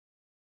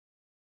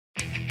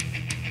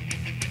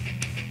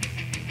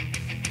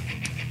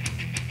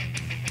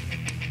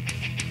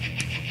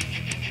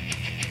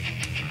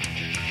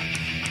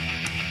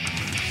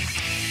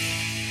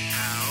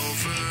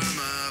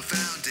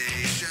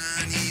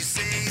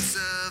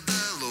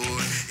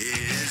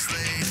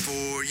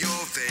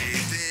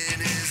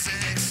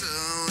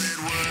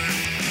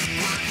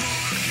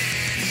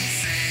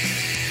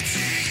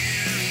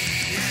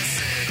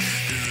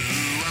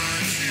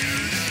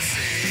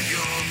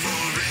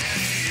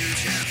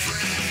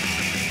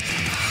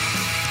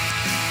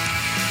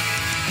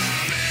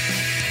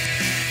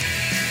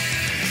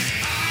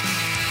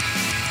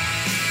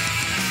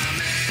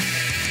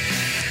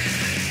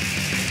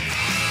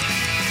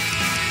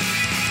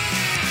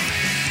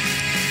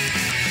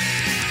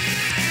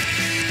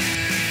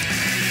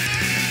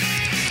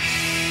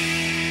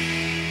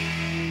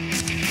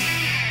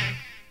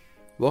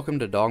Welcome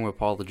to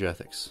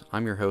Dogmapologethics.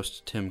 I'm your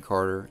host, Tim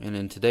Carter, and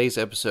in today's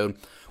episode,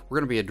 we're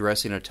going to be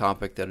addressing a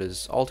topic that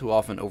is all too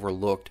often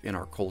overlooked in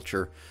our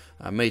culture.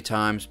 Many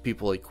times,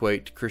 people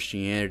equate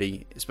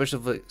Christianity,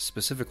 especially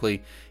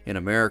specifically in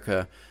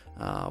America,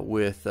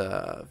 with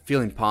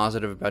feeling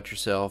positive about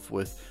yourself,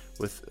 with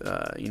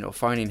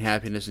finding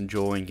happiness and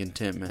joy and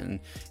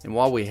contentment. And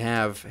while we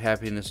have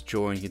happiness,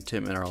 joy, and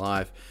contentment in our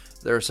life,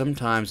 there are some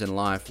times in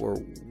life where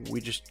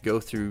we just go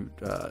through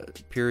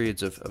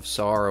periods of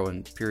sorrow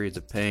and periods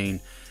of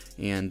pain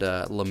and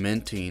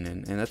lamenting.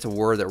 And that's a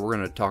word that we're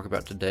going to talk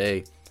about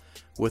today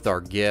with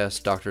our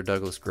guest, Dr.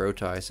 Douglas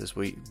Groothuis, as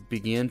we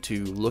begin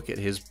to look at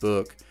his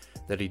book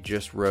that he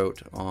just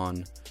wrote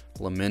on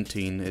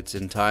lamenting. It's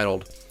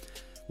entitled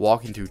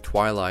Walking Through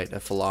Twilight, A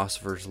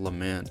Philosopher's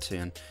Lament.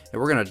 And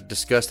we're going to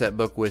discuss that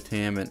book with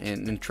him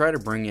and try to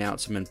bring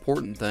out some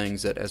important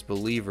things that as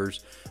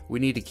believers we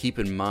need to keep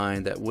in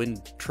mind, that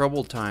when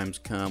troubled times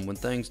come, when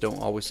things don't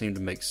always seem to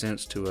make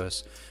sense to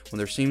us, when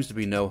there seems to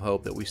be no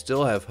hope, that we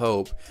still have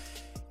hope.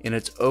 And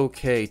it's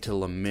okay to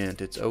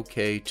lament. It's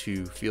okay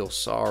to feel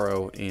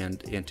sorrow and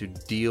to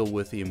deal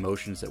with the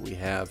emotions that we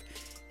have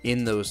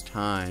in those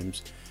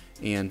times.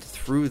 And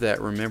through that,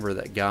 remember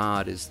that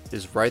God is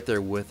right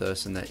there with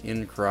us, and that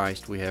in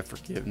Christ we have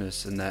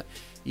forgiveness, and that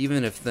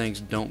even if things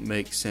don't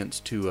make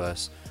sense to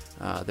us,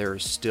 there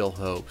is still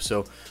hope.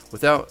 So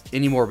without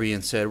any more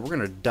being said, we're going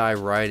to dive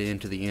right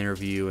into the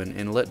interview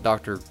and let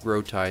Dr.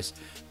 Groothuis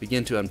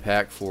begin to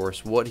unpack for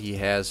us what he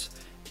has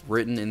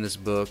written in this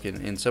book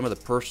and some of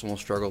the personal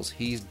struggles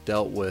he's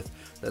dealt with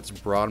that's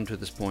brought him to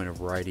this point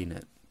of writing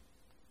it.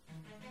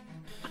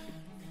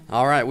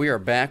 All right, we are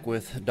back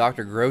with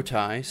Dr.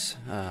 Groothuis.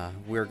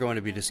 We're going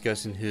to be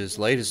discussing his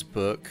latest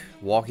book,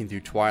 Walking Through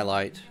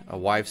Twilight, A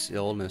Wife's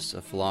Illness,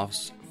 A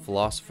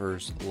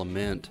Philosopher's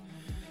Lament.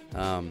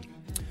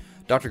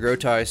 Dr.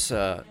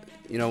 Groothuis,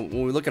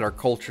 when we look at our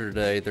culture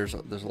today, there's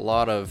a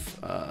lot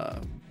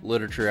of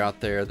literature out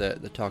there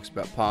that talks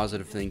about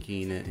positive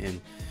thinking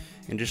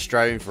and just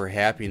striving for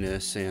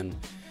happiness. And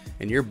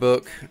your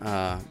book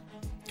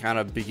kind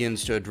of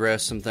begins to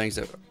address some things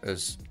that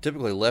is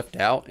typically left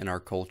out in our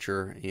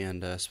culture,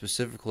 and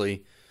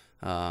specifically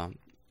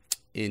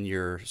in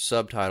your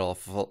subtitle,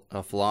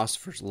 A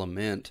Philosopher's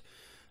Lament.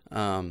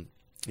 A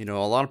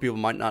lot of people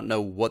might not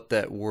know what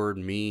that word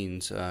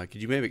means.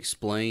 Could you maybe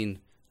explain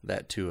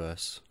that to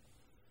us?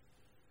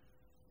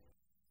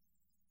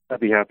 I'd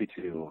be happy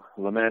to.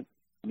 Lament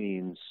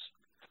means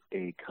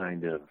a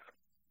kind of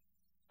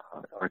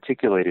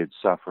articulated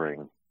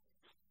suffering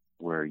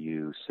where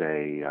you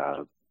say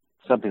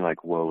something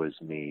like, woe is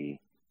me,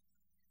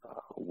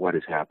 what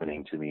is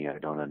happening to me, I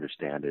don't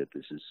understand it,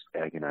 this is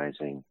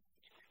agonizing.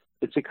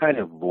 It's a kind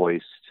of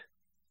voiced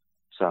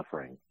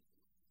suffering.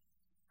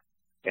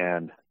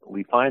 And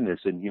we find this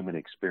in human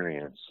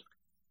experience.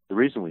 The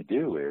reason we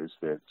do is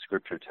that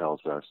Scripture tells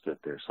us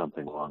that there's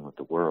something wrong with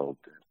the world.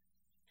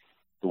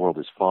 The world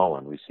is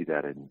fallen. We see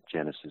that in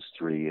Genesis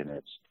 3, and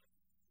it's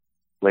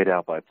laid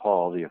out by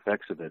Paul, the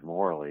effects of it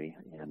morally,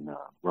 in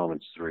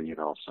Romans 3, and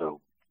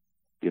also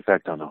the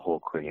effect on the whole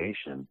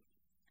creation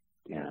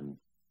in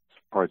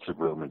parts of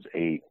Romans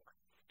 8.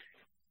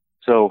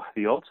 So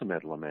the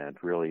ultimate lament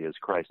really is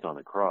Christ on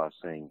the cross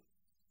saying,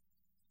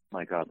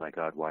 my God,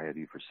 why have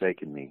you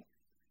forsaken me?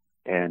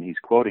 And he's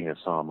quoting a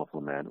psalm of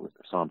lament, with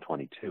Psalm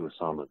 22, a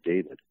psalm of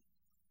David.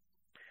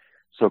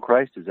 So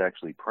Christ is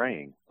actually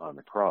praying on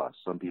the cross.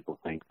 Some people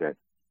think that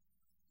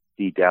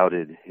he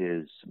doubted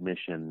his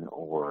mission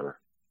or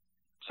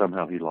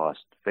somehow he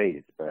lost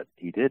faith, but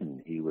he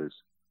didn't. He was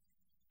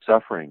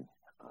suffering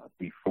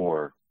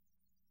before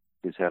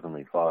his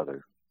heavenly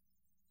Father.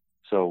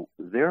 So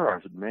there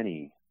are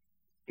many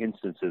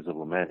instances of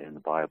lament in the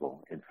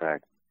Bible. In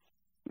fact,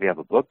 we have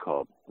a book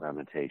called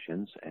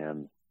Lamentations,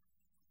 and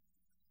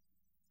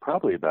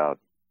probably about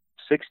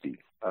 60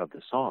 of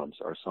the Psalms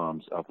are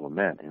Psalms of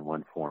lament in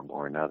one form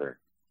or another.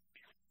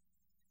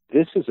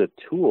 This is a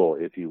tool,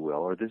 if you will,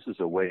 or this is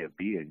a way of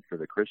being for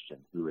the Christian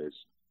who is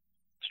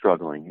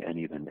struggling and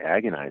even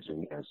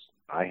agonizing, as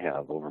I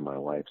have over my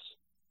wife's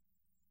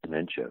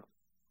dementia.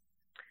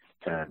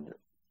 And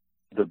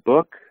the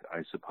book,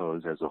 I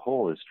suppose, as a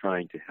whole, is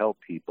trying to help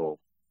people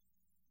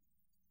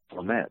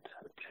lament,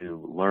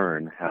 to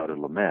learn how to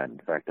lament. In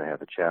fact, I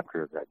have a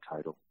chapter of that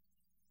title.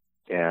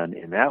 And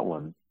in that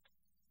one,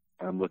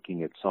 I'm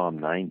looking at Psalm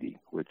 90,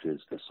 which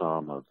is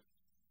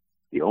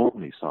the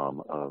only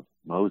psalm of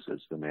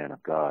Moses, the man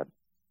of God.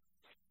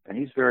 And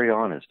he's very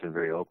honest and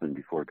very open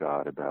before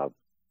God about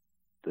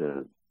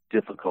the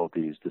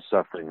difficulties, the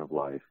suffering of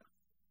life.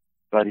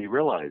 But he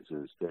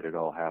realizes that it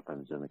all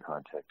happens in the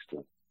context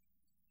of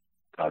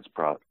God's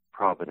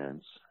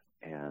providence,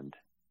 and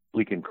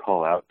we can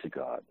call out to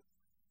God.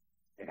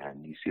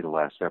 And you see the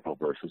last several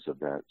verses of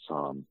that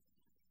psalm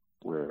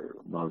where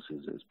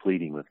Moses is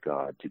pleading with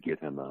God to give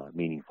him a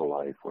meaningful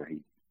life, where he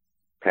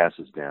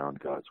passes down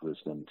God's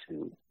wisdom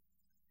to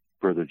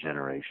further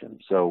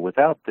generations. So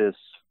without this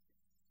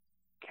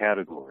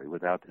category,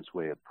 without this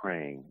way of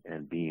praying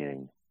and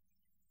being,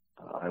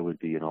 I would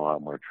be in a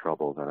lot more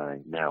trouble than I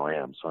now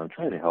am. So I'm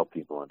trying to help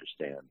people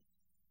understand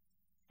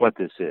what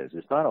this is.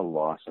 It's not a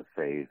loss of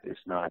faith.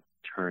 It's not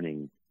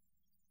turning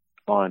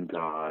on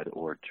God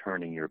or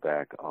turning your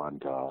back on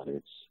God.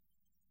 It's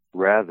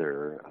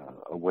rather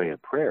a way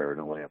of prayer and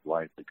a way of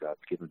life that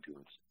God's given to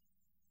us.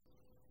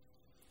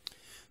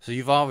 So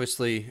you've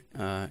obviously,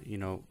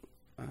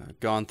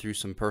 gone through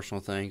some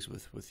personal things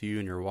with you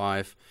and your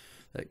wife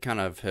that kind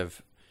of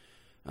have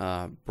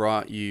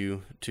brought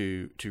you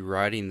to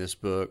writing this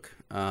book.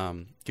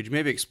 Could you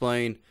maybe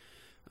explain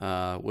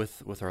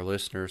with our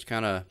listeners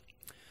kind of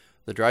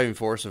the driving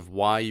force of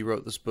why you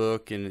wrote this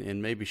book,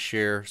 and maybe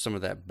share some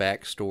of that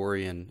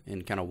backstory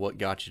and kind of what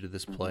got you to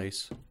this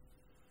place?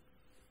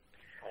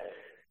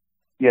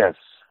 Yes.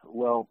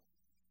 Well,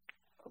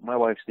 my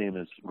wife's name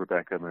is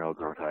Rebecca Merrill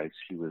Groothuis.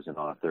 She was an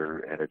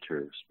author,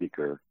 editor,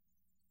 speaker.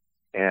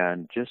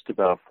 And just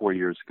about 4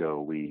 years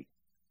ago, we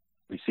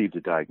received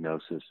a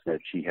diagnosis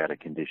that she had a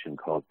condition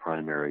called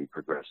primary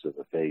progressive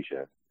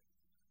aphasia,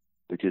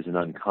 which is an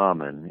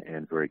uncommon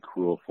and very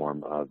cruel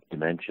form of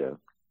dementia.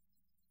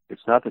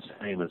 It's not the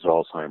same as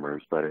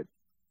Alzheimer's, but it,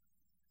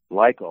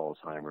 like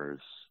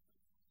Alzheimer's,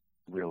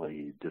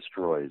 really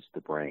destroys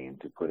the brain,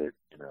 to put it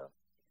in a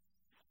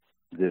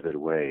vivid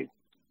way.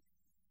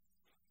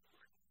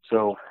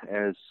 So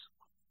as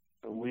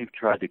we've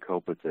tried to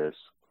cope with this,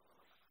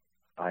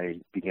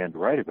 I began to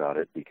write about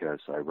it because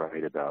I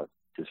write about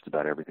just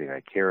about everything I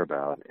care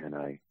about, and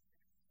I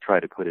try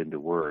to put into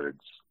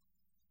words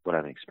what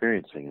I'm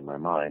experiencing in my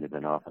mind, and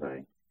then often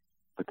I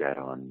put that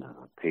on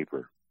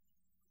paper.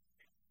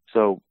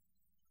 So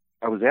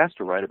I was asked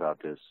to write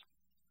about this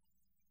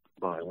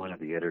by one of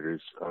the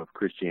editors of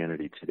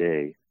Christianity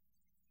Today,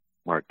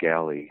 Mark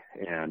Galley,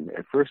 and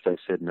at first I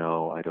said,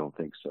 no, I don't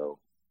think so.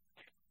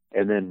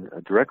 And then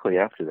directly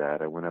after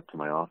that, I went up to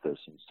my office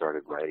and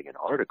started writing an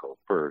article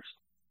first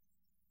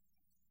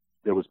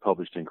that was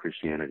published in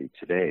Christianity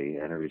Today,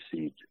 and I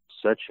received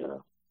such a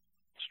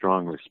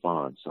strong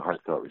response, a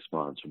heartfelt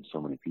response from so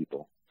many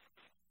people,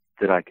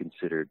 that I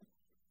considered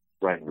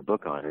writing a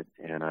book on it,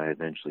 and I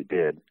eventually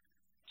did.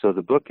 So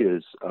the book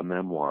is a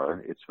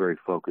memoir. It's very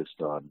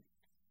focused on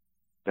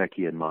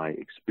Becky and my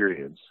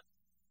experience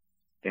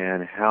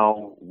and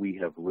how we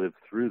have lived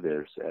through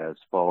this as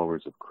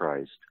followers of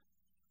Christ.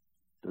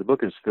 The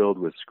book is filled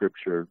with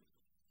scripture.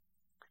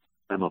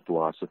 I'm a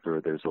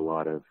philosopher. There's a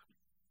lot of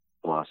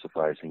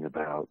philosophizing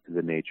about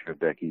the nature of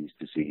Becky's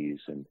disease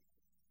and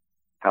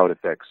how it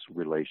affects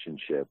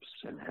relationships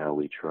and how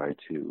we try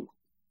to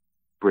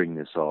bring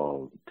this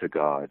all to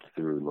God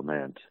through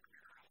lament.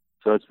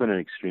 So it's been an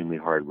extremely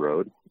hard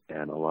road,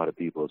 and a lot of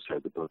people have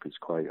said the book is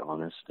quite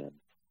honest and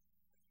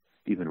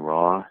even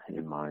raw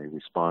in my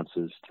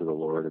responses to the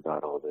Lord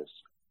about all this.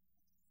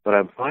 But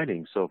I'm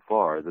finding so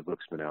far, the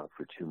book's been out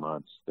for 2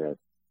 months, that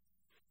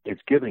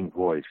it's giving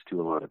voice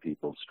to a lot of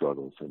people's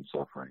struggles and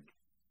suffering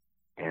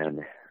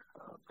and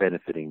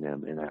benefiting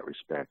them in that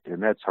respect.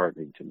 And that's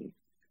heartening to me,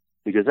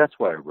 because that's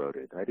why I wrote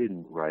it. I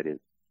didn't write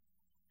it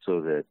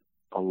so that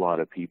a lot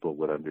of people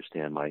would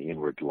understand my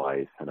inward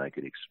life and I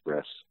could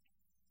express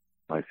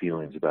my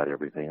feelings about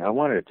everything. I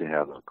wanted it to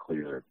have a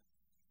clear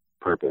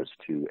purpose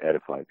to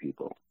edify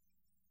people.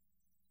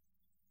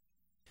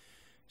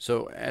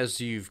 So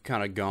as you've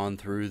kind of gone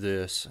through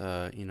this,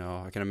 I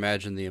can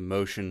imagine the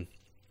emotion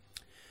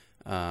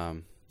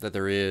that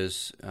there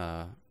is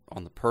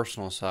on the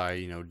personal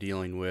side,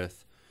 dealing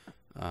with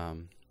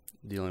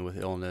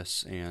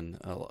illness and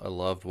a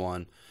loved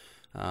one.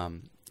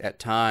 At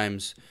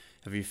times,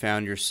 have you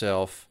found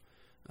yourself,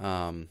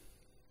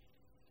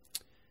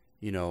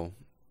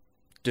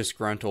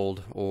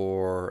 disgruntled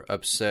or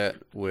upset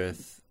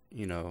with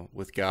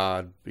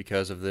God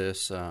because of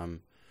this,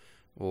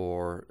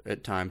 or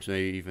at times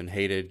maybe even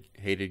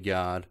hated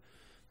God?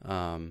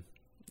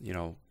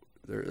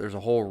 There's a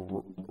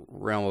whole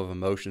realm of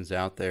emotions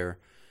out there.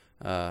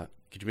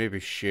 Could you maybe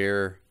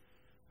share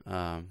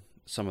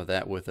some of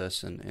that with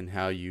us and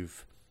how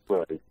you've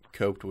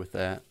coped with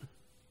that?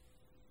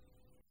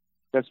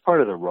 That's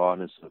part of the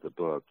rawness of the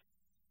book.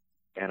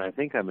 And I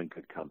think I'm in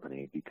good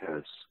company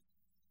because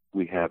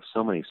we have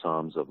so many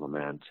Psalms of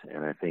lament.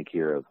 And I think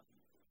here of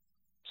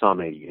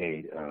Psalm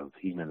 88 of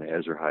Heman the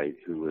Ezrahite,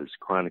 who was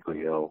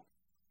chronically ill.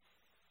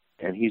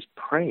 And he's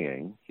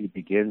praying. He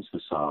begins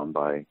the psalm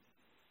by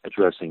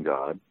addressing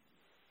God,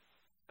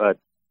 but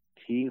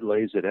he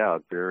lays it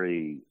out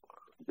very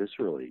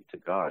viscerally to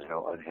God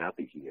how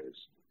unhappy he is.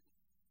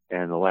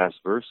 And the last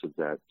verse of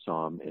that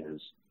psalm is,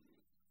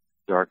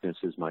 darkness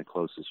is my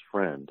closest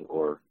friend,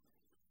 or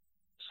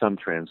some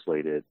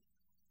translate it,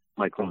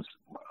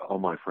 all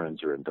my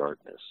friends are in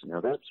darkness.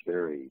 Now that's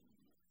very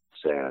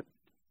sad,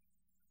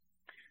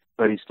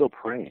 but he's still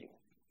praying.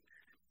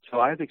 So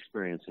I've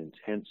experienced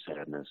intense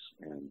sadness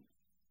and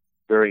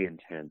very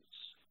intense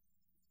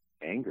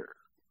anger,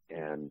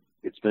 and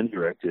it's been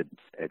directed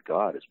at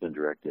God. It's been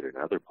directed at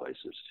other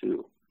places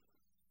too.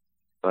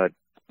 But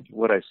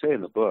what I say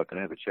in the book, and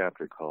I have a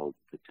chapter called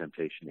The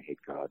Temptation to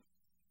Hate God,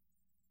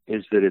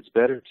 is that it's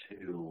better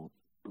to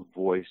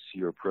voice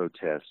your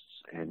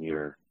protests and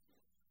your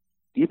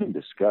even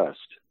disgust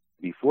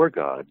before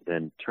God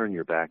than turn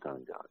your back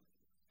on God.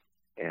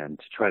 and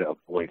to try to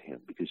avoid him,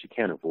 because you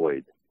can't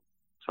avoid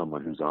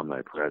someone who's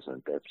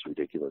omnipresent. That's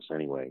ridiculous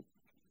anyway.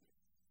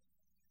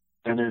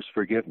 And there's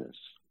forgiveness.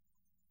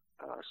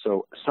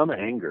 So some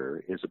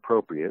anger is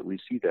appropriate. We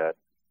see that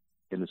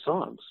in the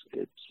Psalms.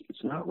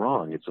 It's not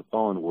wrong. It's a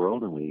fallen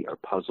world, and we are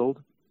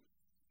puzzled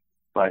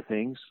by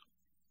things.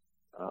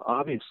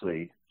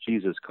 Obviously,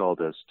 Jesus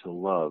called us to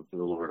love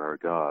the Lord our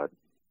God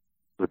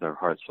with our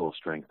heart, soul,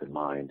 strength, and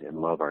mind,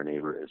 and love our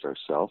neighbor as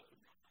ourself.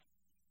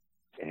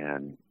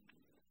 And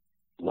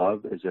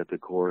love is at the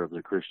core of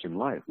the Christian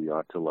life. We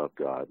ought to love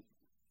God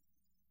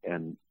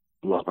and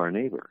love our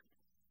neighbor.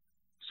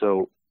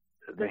 So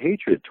the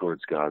hatred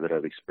towards God that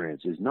I've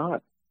experienced is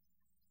not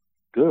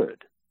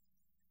good,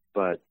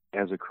 but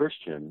as a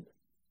Christian,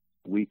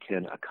 we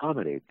can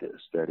accommodate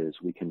this. That is,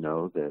 we can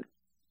know that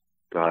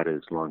God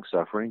is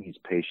long-suffering, He's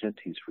patient,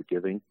 He's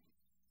forgiving,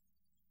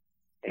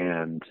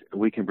 and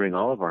we can bring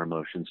all of our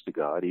emotions to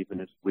God, even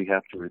if we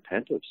have to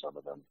repent of some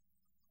of them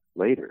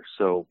later.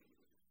 So,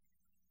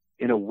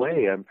 in a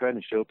way, I'm trying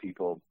to show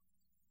people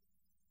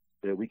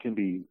that we can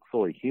be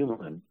fully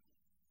human,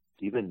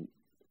 even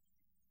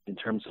in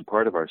terms of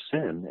part of our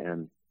sin,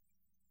 and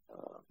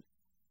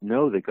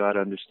know that God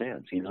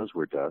understands. He knows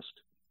we're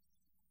dust,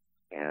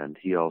 and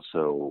He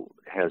also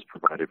has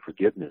provided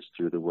forgiveness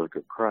through the work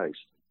of Christ.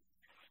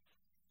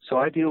 So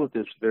I deal with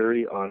this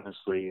very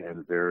honestly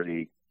and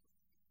very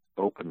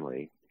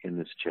openly in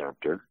this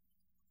chapter,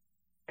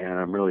 and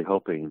I'm really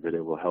hoping that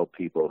it will help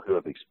people who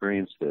have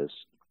experienced this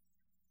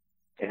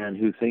and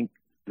who think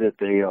that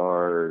they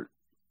are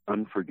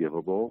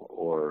unforgivable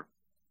or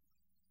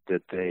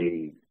that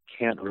they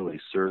can't really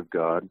serve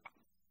God.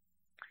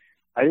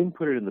 I didn't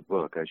put it in the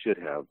book, I should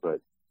have, but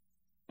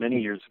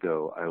many years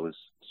ago I was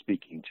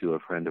speaking to a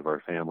friend of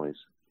our family's,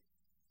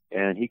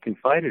 and he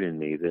confided in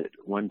me that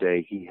one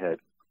day he had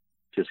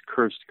just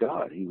cursed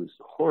God. He was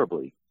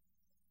horribly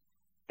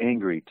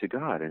angry to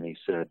God, and he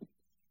said,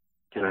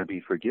 "Can I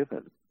be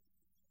forgiven?"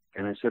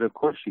 And I said, "Of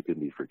course you can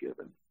be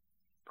forgiven.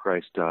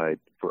 Christ died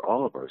for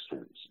all of our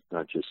sins,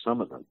 not just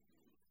some of them."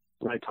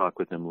 And I talked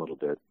with him a little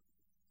bit.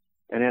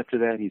 And after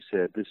that, he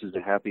said, "This is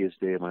the happiest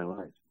day of my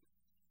life."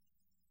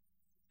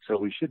 So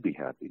we should be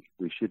happy.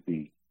 We should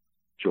be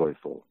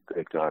joyful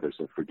that God is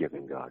a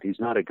forgiving God. He's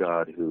not a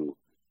God who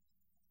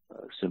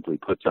simply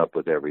puts up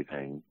with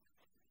everything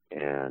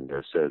and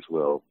says,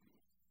 well,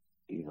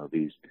 you know,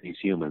 these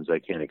humans, I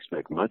can't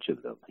expect much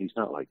of them. He's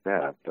not like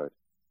that, but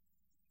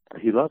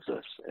He loves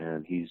us,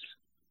 and He's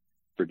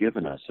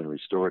forgiven us and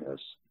restored us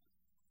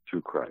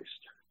through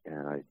Christ.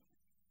 And I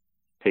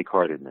take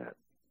heart in that.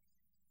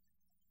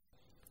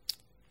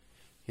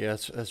 Yeah,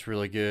 that's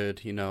really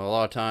good. You know, a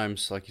lot of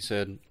times, like you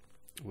said,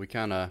 we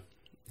kind of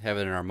have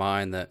it in our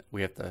mind that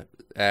we have to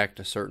act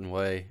a certain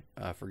way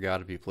for God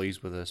to be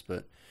pleased with us,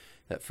 but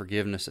that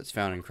forgiveness that's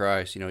found in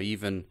Christ, you know,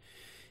 even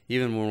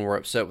when we're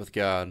upset with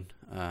God,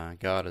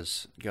 God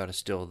is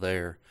still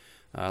there.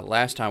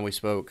 Last time we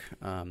spoke,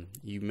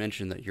 you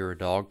mentioned that you're a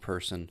dog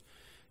person,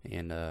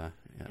 and I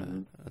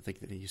think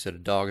that you said a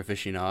dog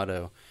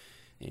aficionado.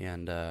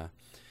 And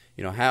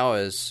you know, how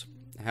is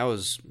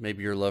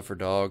maybe your love for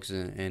dogs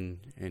and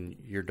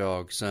your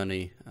dog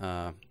Sonny?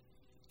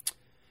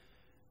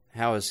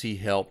 How has he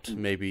helped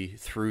maybe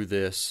through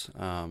this?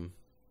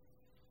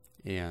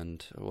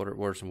 And what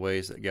are some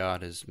ways that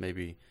God has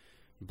maybe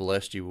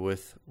blessed you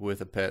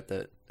with a pet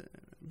that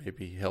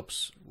maybe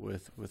helps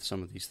with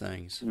some of these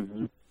things?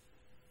 Mm-hmm.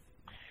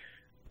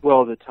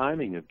 Well, the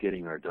timing of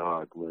getting our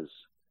dog was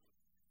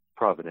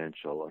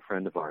providential. A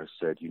friend of ours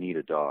said, "You need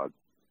a dog."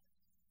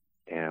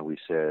 And we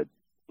said,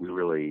 we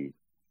really,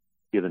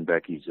 given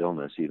Becky's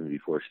illness, even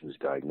before she was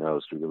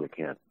diagnosed, we really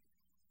can't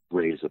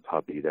raise a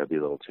puppy. That'd be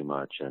a little too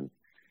much. And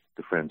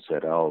the friend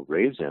said, "I'll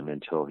raise him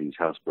until he's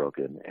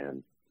housebroken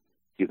and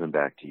give him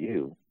back to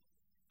you."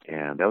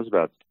 And that was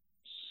about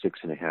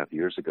 6.5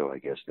 years ago, I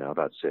guess now,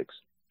 about 6.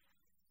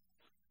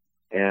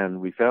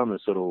 And we found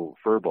this little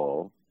fur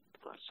ball,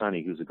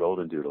 Sonny, who's a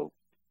golden doodle,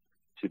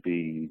 to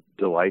be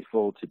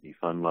delightful, to be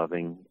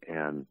fun-loving,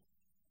 and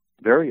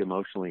very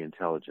emotionally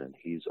intelligent.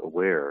 He's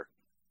aware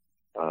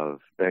of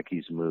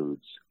Becky's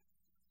moods,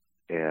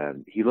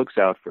 and he looks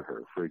out for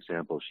her. For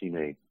example, she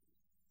may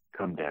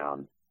come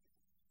down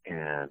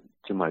and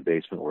to my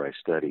basement where I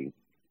study,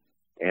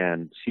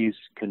 and she's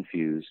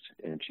confused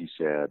and she's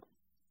sad.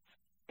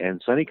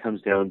 And Sonny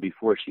comes down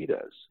before she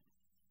does.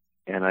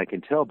 And I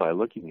can tell by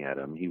looking at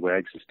him, he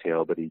wags his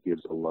tail, but he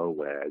gives a low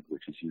wag,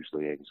 which is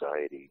usually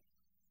anxiety.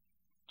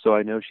 So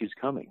I know she's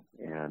coming,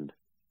 and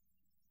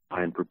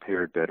I'm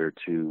prepared better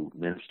to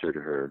minister to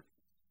her.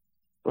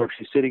 Or if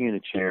she's sitting in a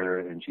chair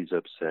and she's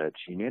upset,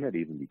 she may not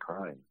even be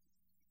crying.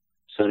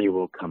 Sonny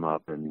will come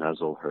up and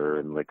nuzzle her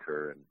and lick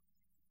her and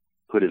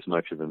put as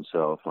much of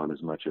himself on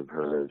as much of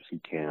her as he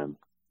can.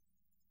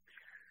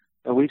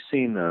 And we've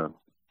seen the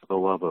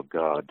love of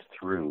God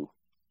through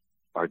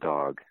our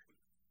dog.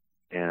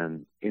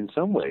 And in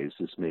some ways,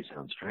 this may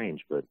sound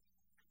strange, but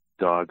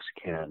dogs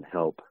can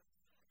help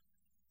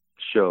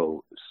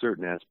show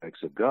certain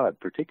aspects of God,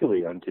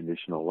 particularly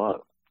unconditional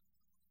love.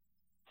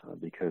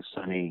 Because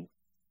Sonny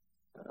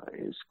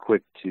is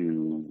quick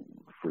to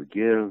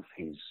forgive.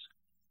 He's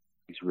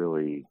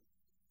really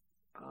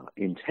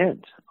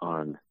intent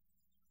on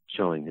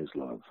showing his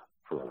love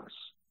for us.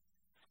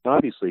 Now,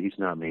 obviously, he's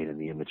not made in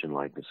the image and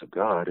likeness of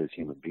God as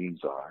human beings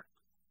are,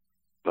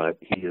 but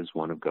he is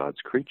one of God's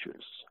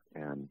creatures.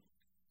 And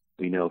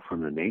we know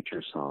from the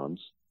nature Psalms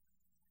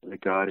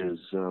that God is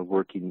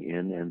working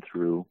in and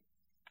through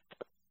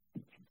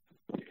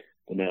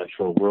the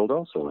natural world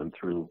also, and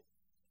through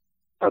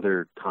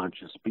other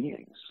conscious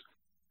beings.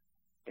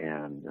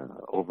 And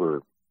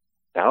over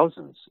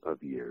thousands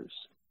of years,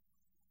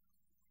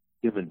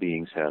 human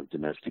beings have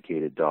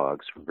domesticated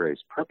dogs for various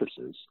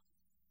purposes,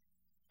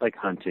 like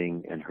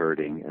hunting and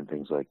herding and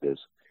things like this.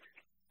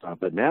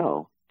 But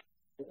now,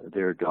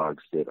 there are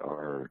dogs that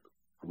are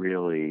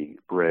really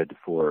bred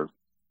for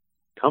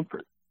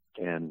comfort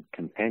and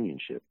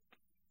companionship.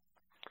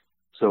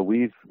 So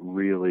we've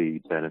really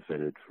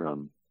benefited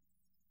from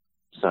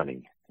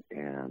Sonny.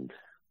 And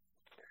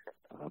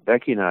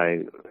Becky and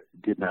I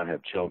did not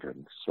have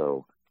children,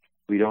 so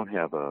we don't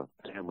have a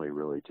family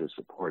really to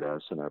support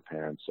us, and our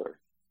parents are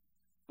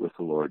with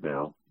the Lord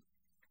now.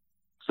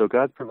 So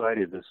God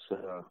provided this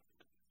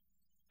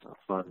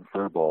fun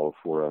furball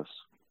for us,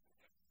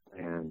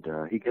 and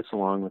he gets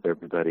along with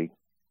everybody,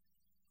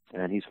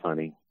 and he's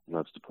funny,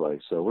 loves to play,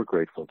 so we're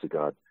grateful to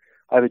God.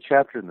 I have a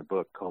chapter in the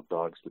book called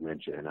Dogs,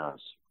 Dementia, and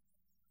Us,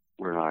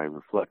 where I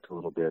reflect a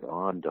little bit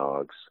on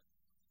dogs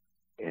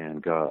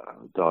and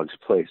dogs'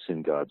 place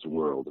in God's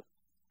world.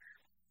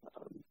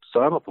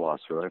 So I'm a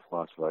philosopher. I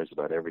philosophize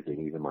about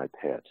everything, even my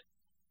pet,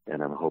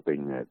 and I'm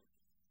hoping that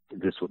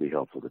this will be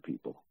helpful to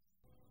people.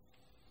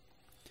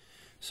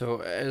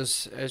 So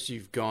as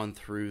you've gone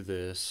through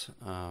this,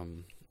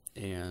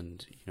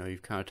 and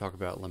you've kind of talked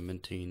about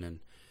lamenting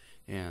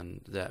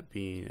and that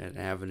being an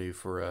avenue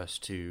for us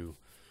to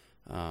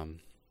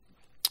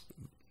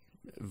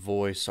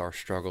voice our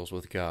struggles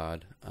with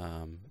God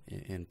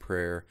in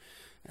prayer.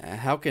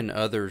 How can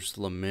others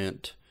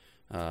lament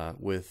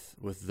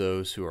with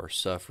those who are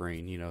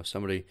suffering?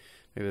 Somebody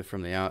maybe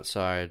from the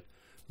outside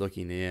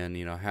looking in.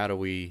 How do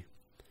we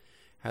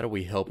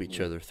help each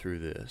other through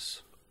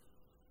this?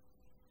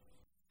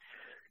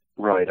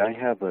 Right. I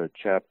have a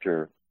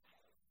chapter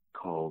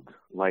called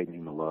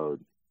Lightening the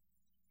Load.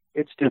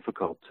 It's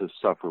difficult to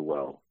suffer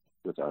well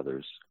with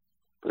others,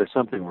 but it's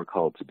something we're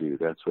called to do.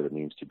 That's what it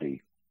means to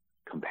be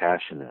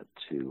compassionate,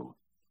 to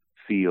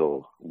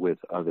feel with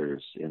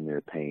others in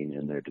their pain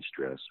and their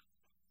distress.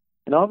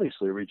 And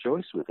obviously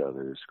rejoice with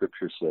others.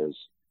 Scripture says,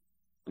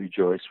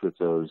 rejoice with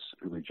those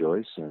who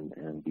rejoice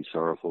and be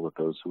sorrowful with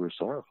those who are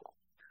sorrowful.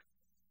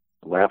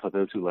 Laugh with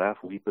those who laugh,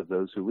 weep with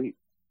those who weep.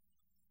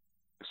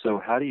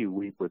 So how do you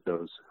weep with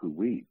those who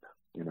weep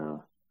in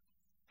a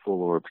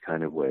full-orbed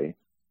kind of way?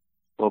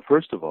 Well,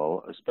 first of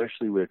all,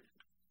 especially with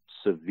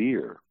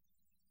severe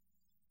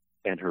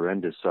and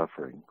horrendous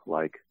suffering,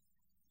 like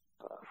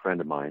a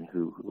friend of mine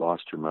who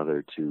lost her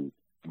mother to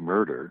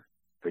murder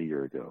a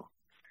year ago.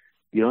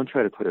 You don't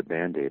try to put a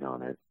Band-Aid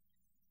on it.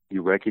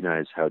 You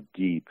recognize how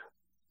deep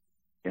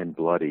and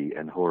bloody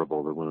and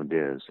horrible the wound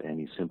is,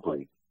 and you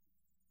simply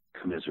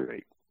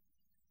commiserate,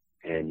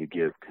 and you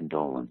give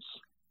condolence.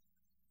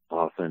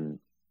 Often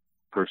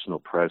personal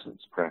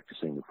presence,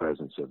 practicing the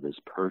presence of this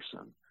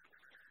person,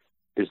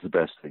 is the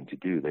best thing to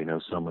do. They know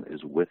someone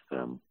is with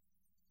them.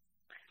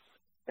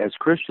 As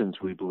Christians,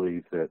 we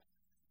believe that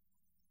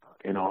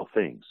in all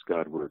things,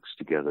 God works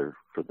together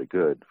for the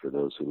good for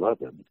those who love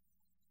him.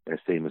 A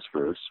famous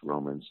verse,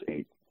 Romans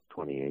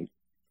 8:28.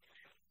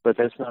 But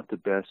that's not the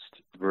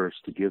best verse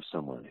to give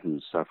someone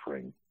who's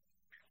suffering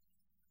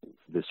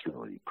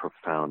viscerally,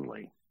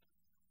 profoundly.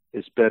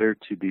 It's better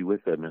to be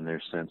with them in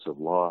their sense of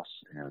loss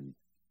and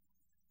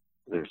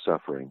their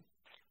suffering,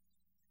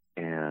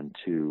 and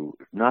to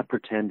not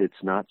pretend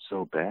it's not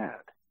so bad.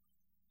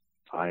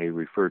 I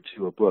refer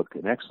to a book,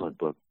 an excellent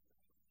book,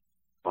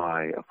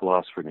 by a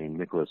philosopher named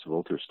Nicholas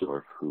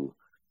Wolterstorff, who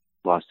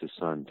lost his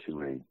son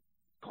to a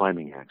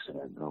climbing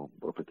accident,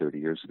 over 30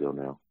 years ago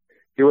now.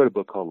 He wrote a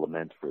book called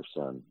Lament for a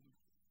Son.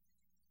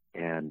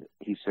 And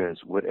he says,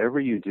 whatever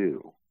you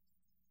do,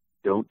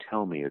 don't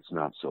tell me it's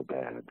not so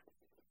bad.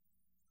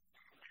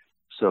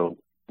 So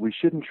we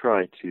shouldn't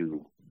try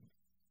to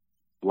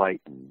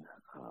lighten.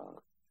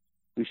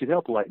 We should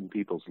help lighten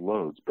people's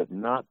loads, but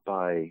not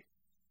by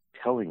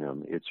telling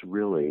them it's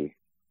really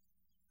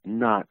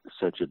not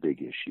such a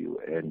big issue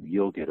and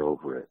you'll get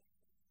over it,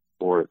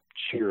 or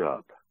cheer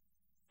up.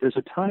 There's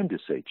a time to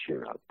say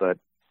cheer up, but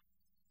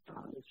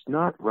it's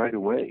not right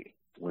away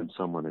when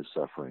someone is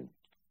suffering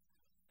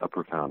a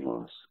profound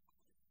loss.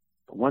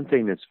 One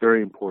thing that's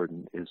very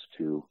important is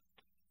to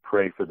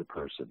pray for the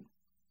person.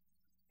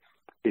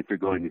 If you're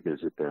going to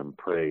visit them,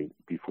 pray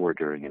before,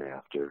 during, and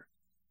after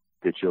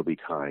that you'll be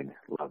kind,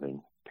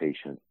 loving,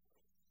 patient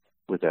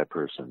with that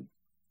person.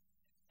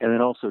 And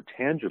then also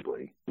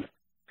tangibly,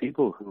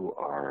 people who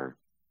are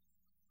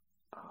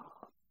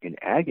in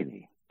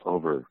agony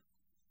over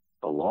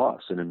a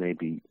loss, and it may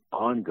be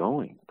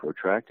ongoing,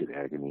 protracted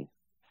agony,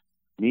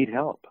 need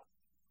help.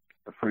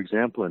 For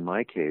example, in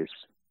my case,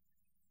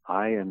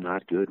 I am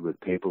not good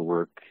with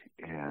paperwork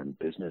and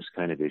business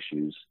kind of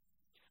issues.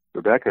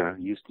 Rebecca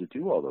used to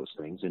do all those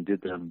things and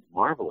did them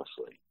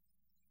marvelously.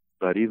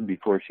 But even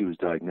before she was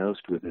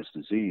diagnosed with this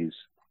disease,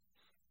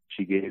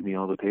 she gave me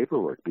all the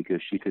paperwork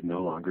because she could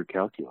no longer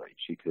calculate.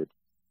 She could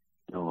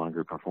no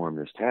longer perform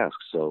this task.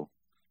 So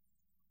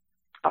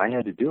I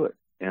had to do it,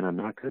 and I'm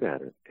not good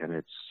at it, and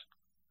it's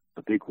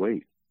a big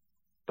weight.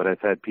 But I've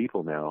had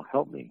people now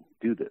help me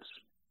do this.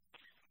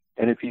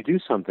 And if you do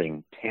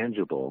something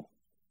tangible,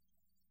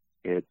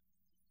 it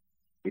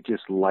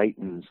just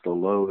lightens the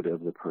load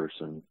of the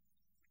person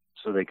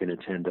so they can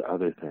attend to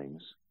other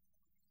things.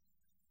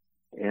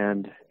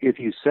 And if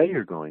you say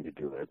you're going to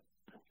do it,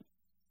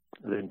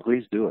 then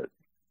please do it.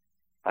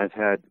 I've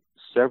had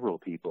several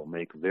people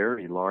make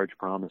very large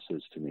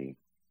promises to me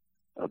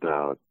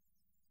about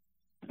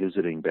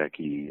visiting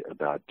Becky,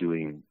 about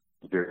doing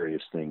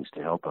various things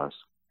to help us,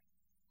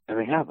 and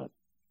they haven't.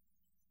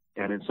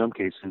 And in some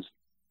cases,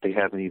 they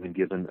haven't even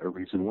given a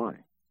reason why.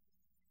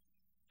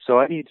 So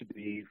I need to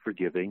be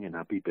forgiving and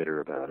not be bitter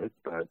about it,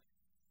 but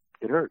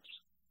it hurts.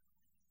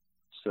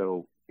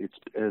 So it's,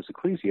 as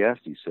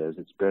Ecclesiastes says,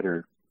 it's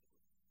better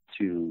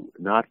to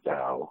not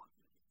vow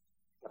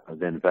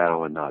than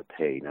vow and not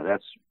pay. Now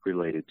that's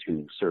related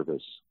to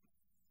service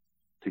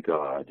to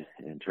God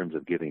in terms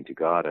of giving to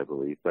God, I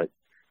believe. But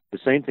the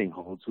same thing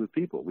holds with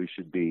people. We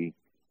should be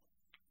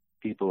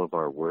people of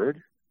our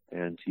word.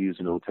 And to use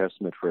an Old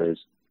Testament phrase,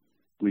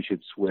 we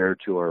should swear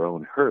to our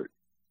own hurt.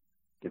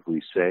 If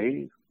we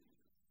say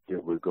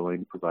that we're going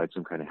to provide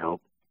some kind of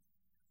help,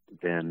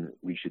 then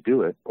we should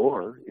do it.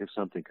 Or if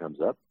something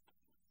comes up,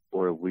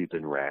 or if we've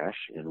been rash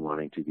in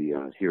wanting to be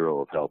a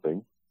hero of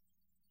helping,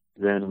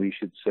 then we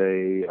should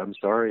say, I'm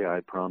sorry, I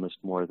promised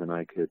more than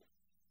I could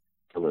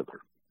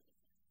deliver.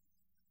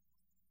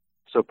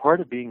 So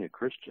part of being a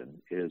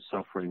Christian is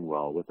suffering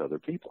well with other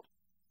people.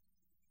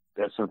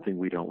 That's something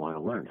we don't want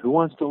to learn. Who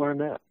wants to learn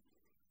that?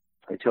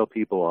 I tell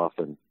people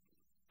often,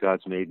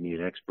 God's made me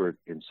an expert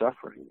in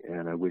suffering,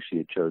 and I wish he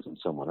had chosen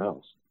someone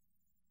else.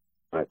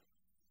 But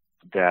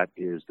that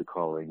is the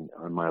calling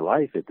on my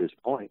life at this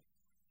point.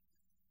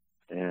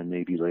 And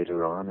maybe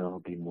later on I'll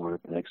be more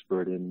of an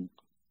expert in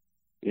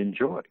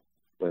joy.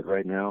 But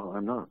right now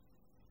I'm not.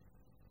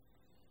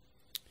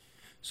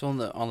 So on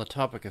the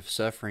topic of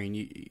suffering,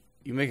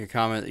 you make a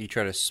comment that you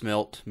try to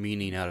smelt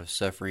meaning out of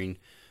suffering.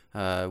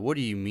 What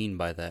do you mean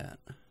by that?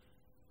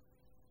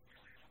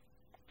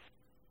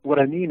 What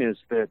I mean is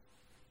that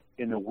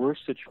in the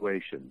worst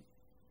situation,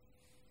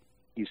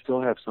 you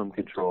still have some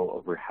control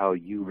over how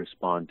you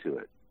respond to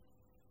it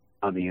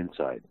on the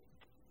inside.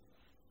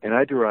 And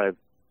I derive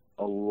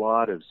a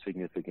lot of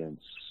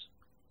significance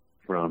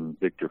from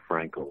Viktor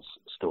Frankl's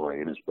story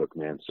in his book,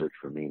 Man's Search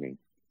for Meaning.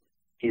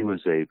 He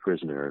was a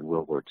prisoner in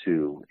World War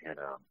II in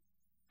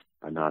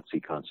a Nazi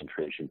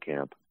concentration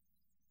camp,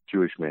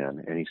 Jewish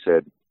man, and he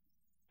said,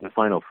 the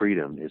final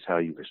freedom is how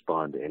you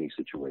respond to any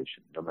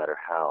situation, no matter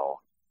how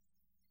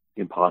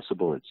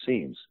impossible it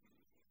seems.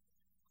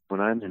 When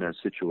I'm in a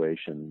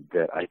situation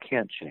that I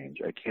can't change,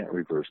 I can't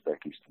reverse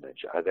Becky's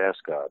dementia, I've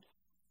asked God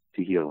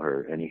to heal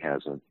her, and he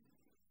hasn't.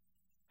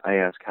 I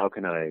ask, how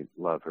can I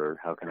love her?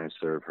 How can I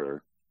serve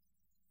her?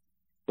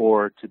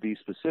 Or to be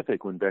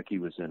specific, when Becky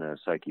was in a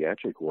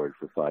psychiatric ward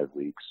for 5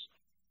 weeks,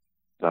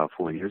 about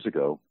 4 years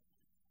ago,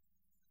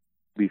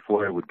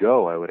 before I would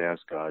go, I would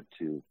ask God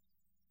to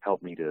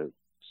help me to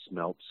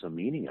smelt some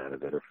meaning out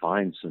of it or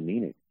find some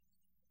meaning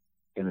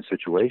in the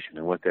situation.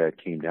 And what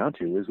that came down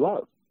to is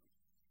love.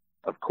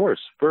 Of course,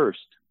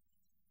 first,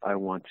 I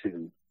want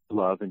to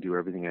love and do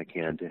everything I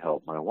can to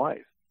help my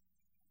wife.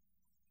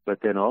 But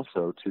then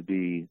also to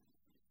be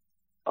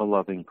a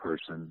loving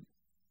person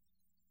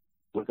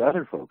with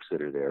other folks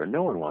that are there.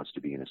 No one wants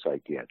to be in a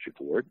psychiatric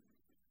ward.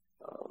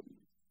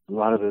 A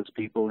lot of those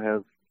people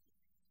have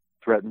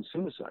threatened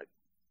suicide.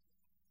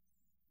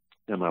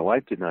 Now, my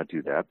wife did not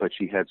do that, but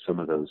she had some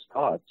of those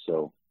thoughts.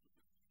 So,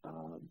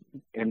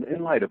 and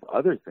in light of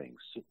other things,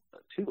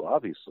 too,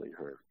 obviously,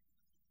 her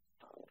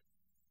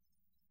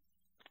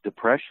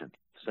depression,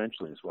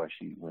 essentially, is why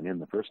she went in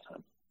the first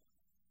time.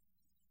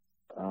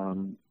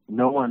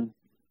 No one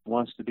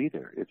wants to be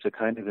there. It's a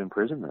kind of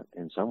imprisonment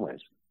in some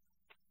ways.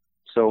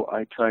 So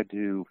I tried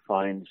to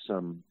find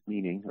some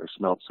meaning or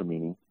smelt some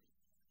meaning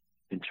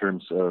in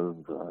terms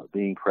of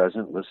being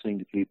present, listening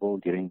to people,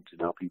 getting to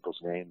know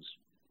people's names,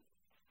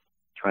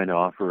 trying to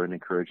offer an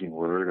encouraging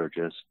word or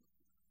just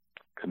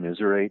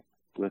commiserate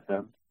with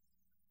them.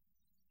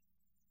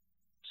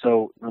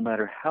 So no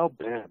matter how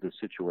bad the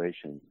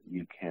situation,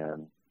 you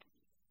can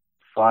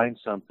find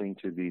something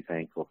to be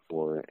thankful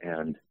for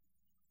and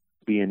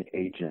be an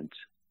agent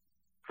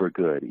for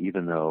good,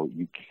 even though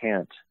you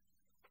can't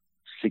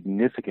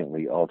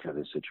significantly alter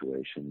the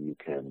situation. You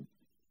can,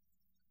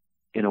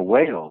 in a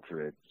way,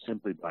 alter it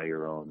simply by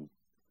your own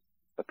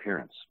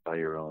appearance, by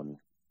your own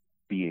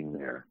being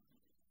there.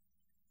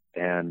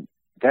 And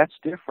that's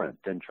different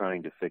than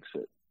trying to fix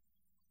it.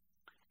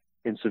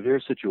 In severe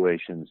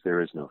situations,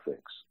 there is no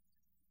fix.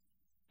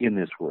 In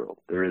this world,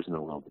 there is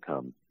no will to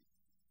come.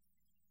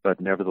 But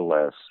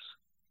nevertheless,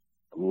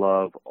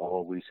 love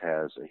always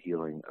has a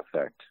healing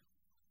effect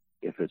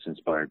if it's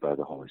inspired by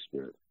the Holy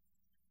Spirit.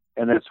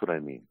 And that's what I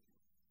mean.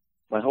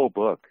 My whole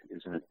book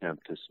is an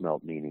attempt to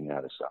smelt meaning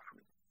out of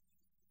suffering.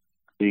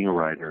 Being a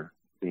writer,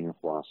 being a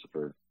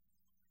philosopher,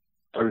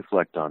 I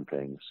reflect on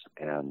things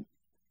and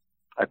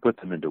I put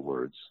them into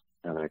words,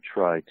 and I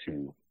try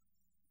to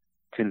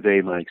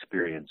convey my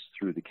experience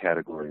through the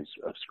categories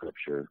of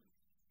Scripture,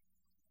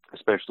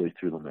 especially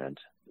through Lament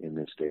in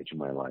this stage of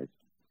my life.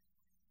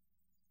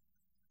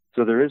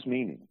 So there is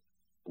meaning.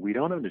 We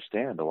don't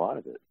understand a lot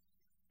of it.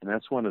 And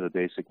that's one of the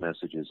basic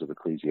messages of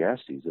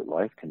Ecclesiastes, that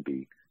life can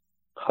be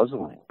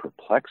puzzling,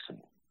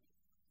 perplexing.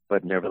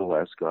 But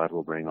nevertheless, God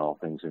will bring all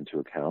things into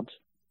account.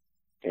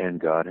 And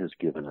God has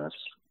given us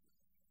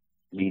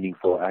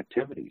meaningful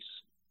activities,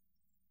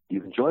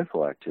 even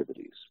joyful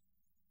activities.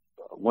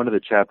 One of the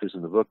chapters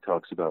in the book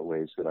talks about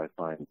ways that I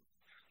find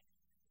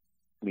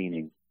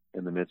meaning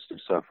in the midst of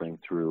suffering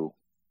through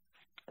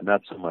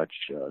not so much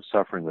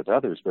suffering with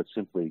others, but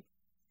simply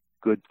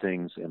good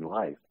things in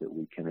life that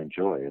we can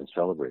enjoy and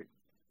celebrate.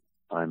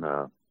 I'm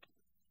a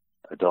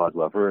dog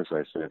lover, as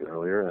I said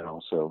earlier, and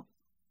also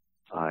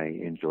I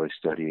enjoy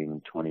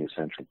studying 20th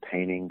century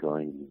painting,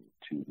 going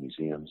to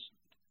museums.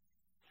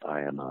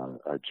 I am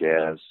a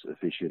jazz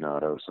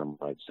aficionado, some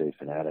might say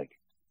fanatic.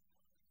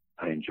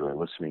 I enjoy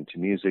listening to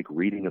music,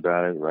 reading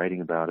about it, writing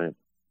about it,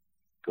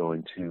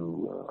 going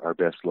to our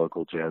best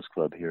local jazz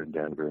club here in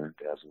Denver,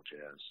 Dazzle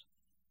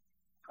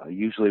Jazz.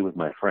 Usually with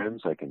my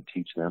friends, I can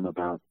teach them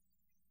about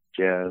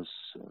jazz.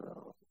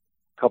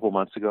 A couple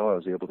months ago, I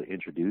was able to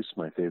introduce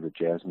my favorite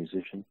jazz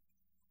musician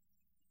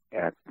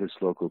at this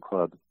local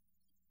club.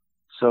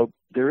 So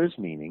there is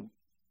meaning,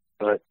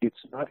 but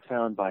it's not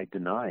found by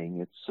denying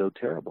it's so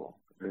terrible.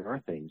 There are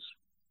things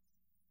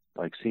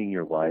like seeing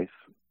your wife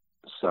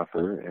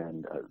suffer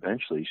and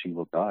eventually she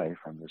will die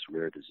from this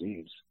rare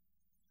disease.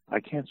 I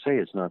can't say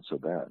it's not so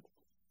bad,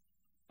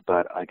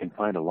 but I can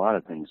find a lot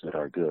of things that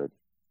are good.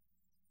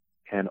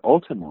 And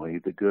ultimately,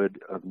 the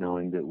good of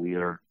knowing that we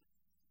are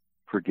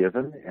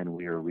forgiven and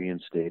we are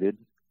reinstated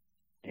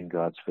in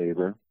God's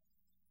favor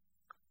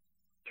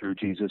through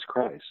Jesus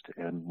Christ.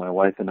 And my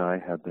wife and I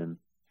have been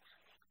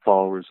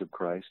followers of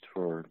Christ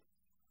for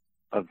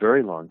a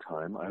very long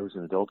time. I was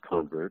an adult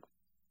convert.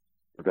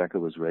 Rebecca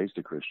was raised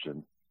a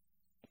Christian.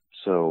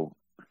 So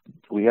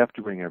we have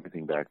to bring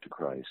everything back to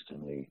Christ,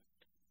 and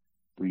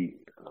we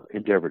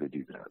endeavor to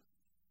do that.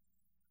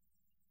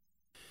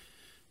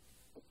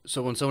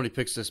 So when somebody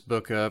picks this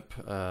book up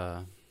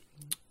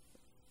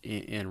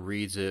and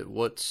reads it,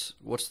 what's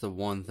the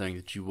one thing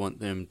that you want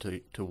them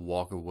to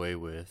walk away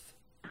with?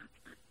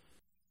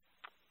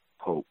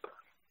 Hope.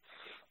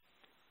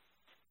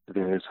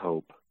 There is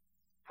hope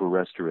for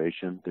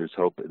restoration. There's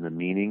hope in the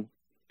meaning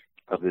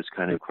of this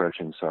kind of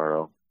crushing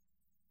sorrow.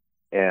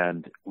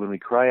 And when we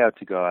cry out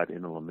to God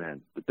in a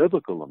lament, the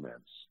biblical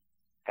laments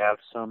have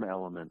some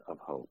element of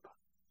hope.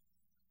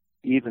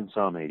 Even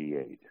Psalm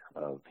 88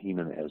 of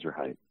Heman the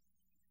Ezrahite,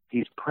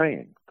 he's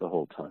praying the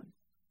whole time.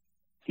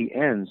 He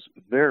ends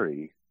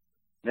very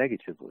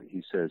negatively.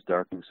 He says,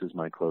 darkness is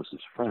my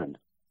closest friend.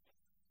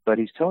 But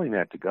he's telling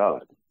that to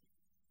God.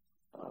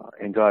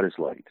 And God is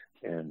light,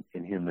 and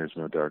in him there's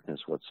no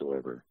darkness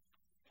whatsoever.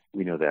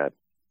 We know that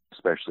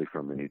especially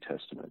from the New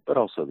Testament, but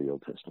also the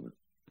Old Testament.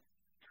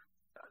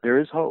 There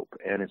is hope,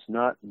 and it's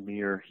not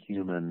mere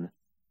human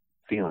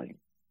feeling.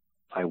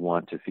 I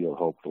want to feel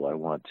hopeful. I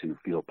want to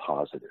feel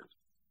positive.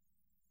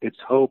 It's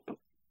hope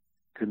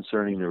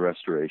concerning the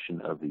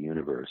restoration of the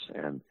universe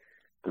and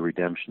the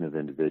redemption of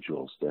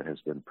individuals that has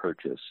been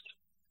purchased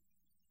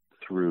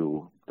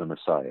through the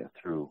Messiah,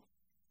 through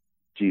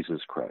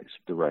Jesus Christ,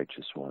 the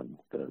righteous one,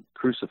 the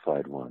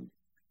crucified one,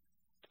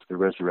 the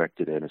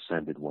resurrected and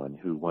ascended one,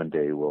 who one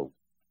day will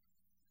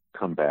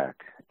come back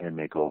and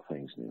make all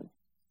things new.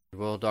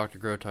 Well, Dr.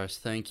 Groothuis,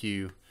 thank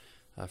you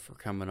for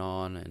coming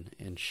on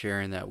and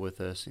sharing that with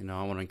us.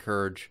 I want to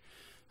encourage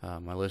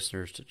my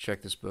listeners to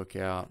check this book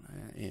out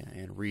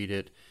and read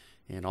it,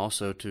 and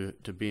also to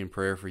be in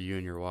prayer for you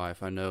and your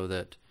wife. I know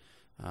that,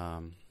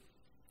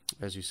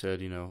 as you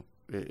said,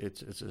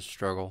 it's a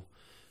struggle,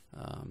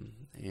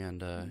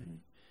 and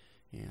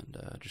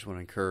just want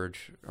to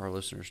encourage our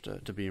listeners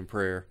to be in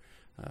prayer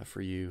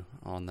for you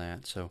on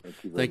that. So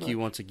thank you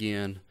once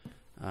again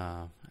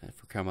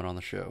for coming on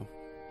the show.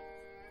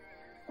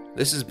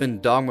 This has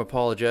been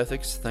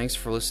Dogmapologethics. Thanks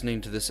for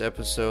listening to this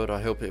episode.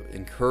 I hope it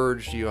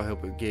encouraged you. I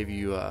hope it gave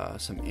you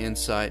some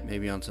insight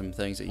maybe on some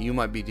things that you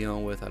might be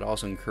dealing with. I'd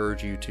also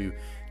encourage you to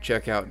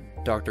check out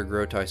Dr.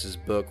 Groothuis'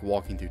 book,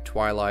 Walking Through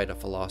Twilight, A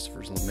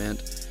Philosopher's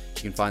Lament.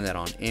 You can find that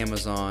on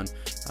Amazon.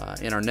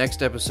 In our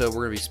next episode,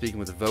 we're going to be speaking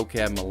with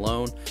Vocab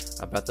Malone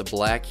about the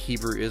Black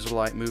Hebrew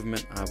Israelite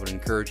movement. I would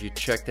encourage you to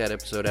check that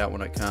episode out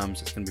when it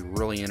comes. It's going to be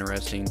really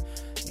interesting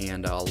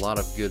and a lot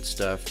of good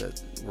stuff that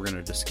we're going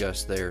to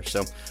discuss there.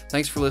 So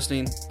thanks for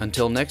listening.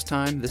 Until next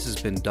time, this has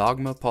been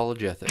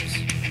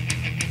Dogmapologetics.